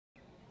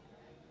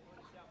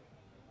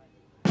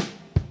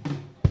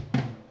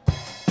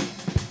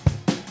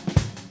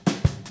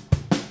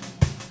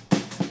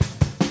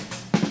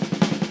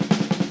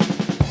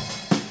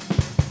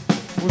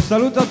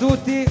saluto a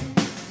tutti.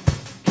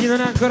 Chi non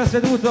è ancora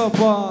seduto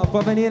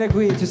può venire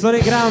qui. Ci sono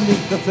i grounding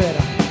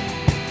stasera.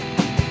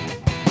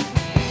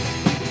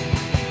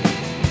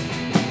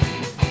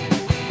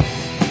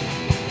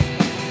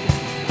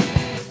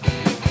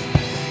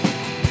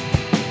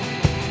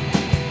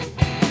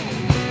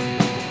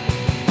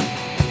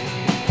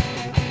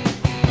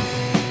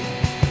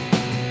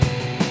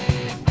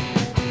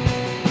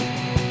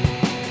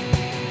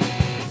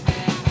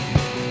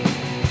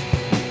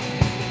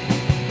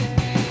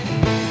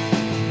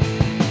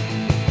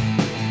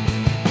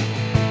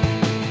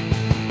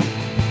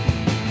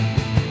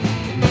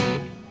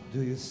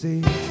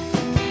 See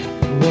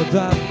what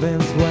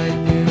happens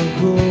when you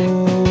go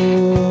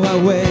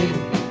away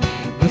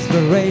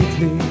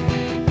desperately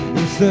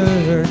in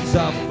search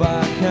of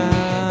a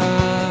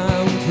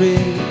country,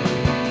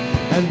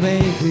 and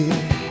maybe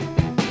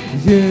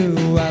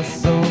you are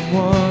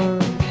someone,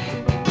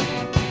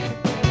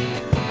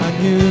 a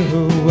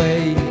new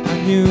way, a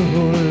new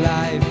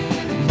life.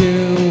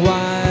 You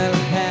will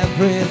have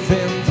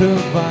reason to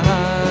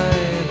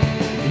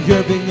find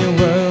your big new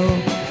world.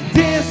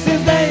 This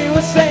is the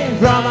USA.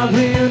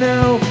 Probably you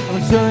know,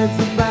 I'm sure it's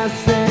the best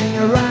thing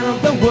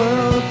around the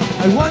world.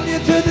 I want you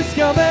to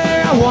discover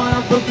a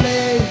wonderful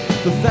place,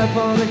 to step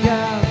on the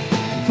gas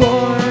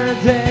for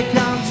the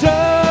control.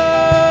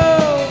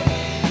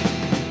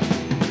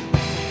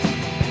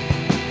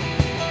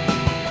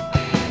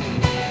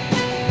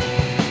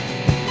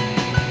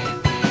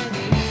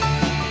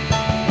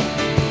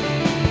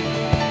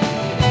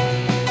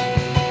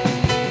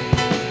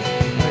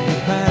 Are you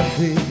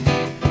happy?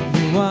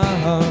 You are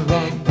on the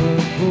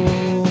border.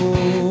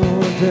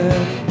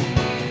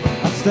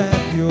 A step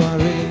you are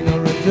in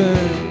or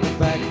return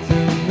back to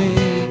me.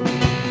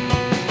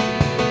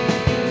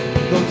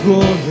 Don't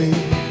worry,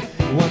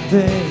 one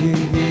day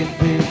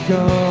if it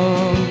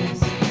comes,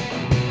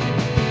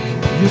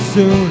 you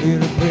surely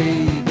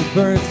regret the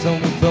person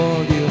who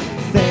told you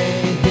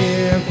stay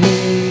here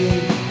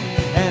please,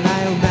 and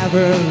I'll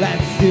never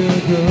let you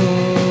go.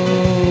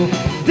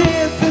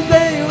 This is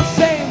the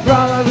same,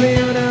 probably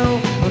you know,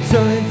 I'm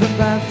sure it's the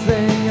best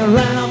thing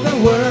around the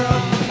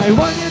world. I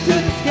want you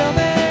to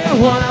discover a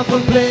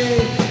wonderful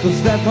place, to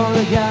step on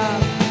the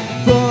gas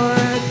for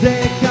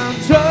the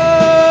control.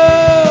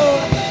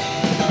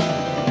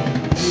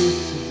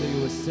 This is the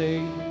USA,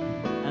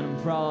 and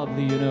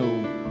probably you know,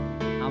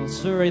 I'm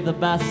sure it's the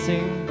best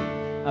thing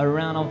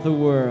around of the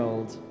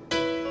world.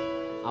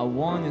 I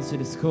want you to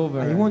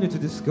discover I want you to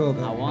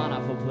discover a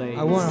wonderful place.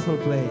 a wonderful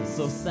place.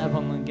 So step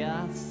on the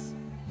gas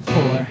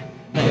for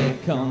the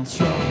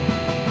control.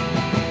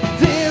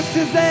 This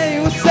is the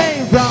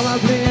USA,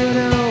 probably you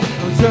know,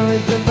 I'm sure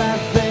it's the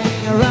best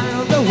thing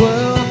around the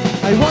world.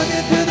 I want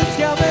you to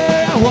discover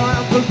a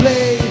wonderful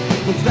place,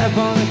 to step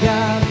on the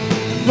gas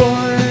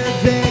for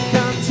the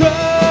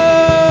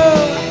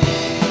control.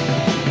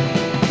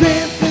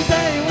 This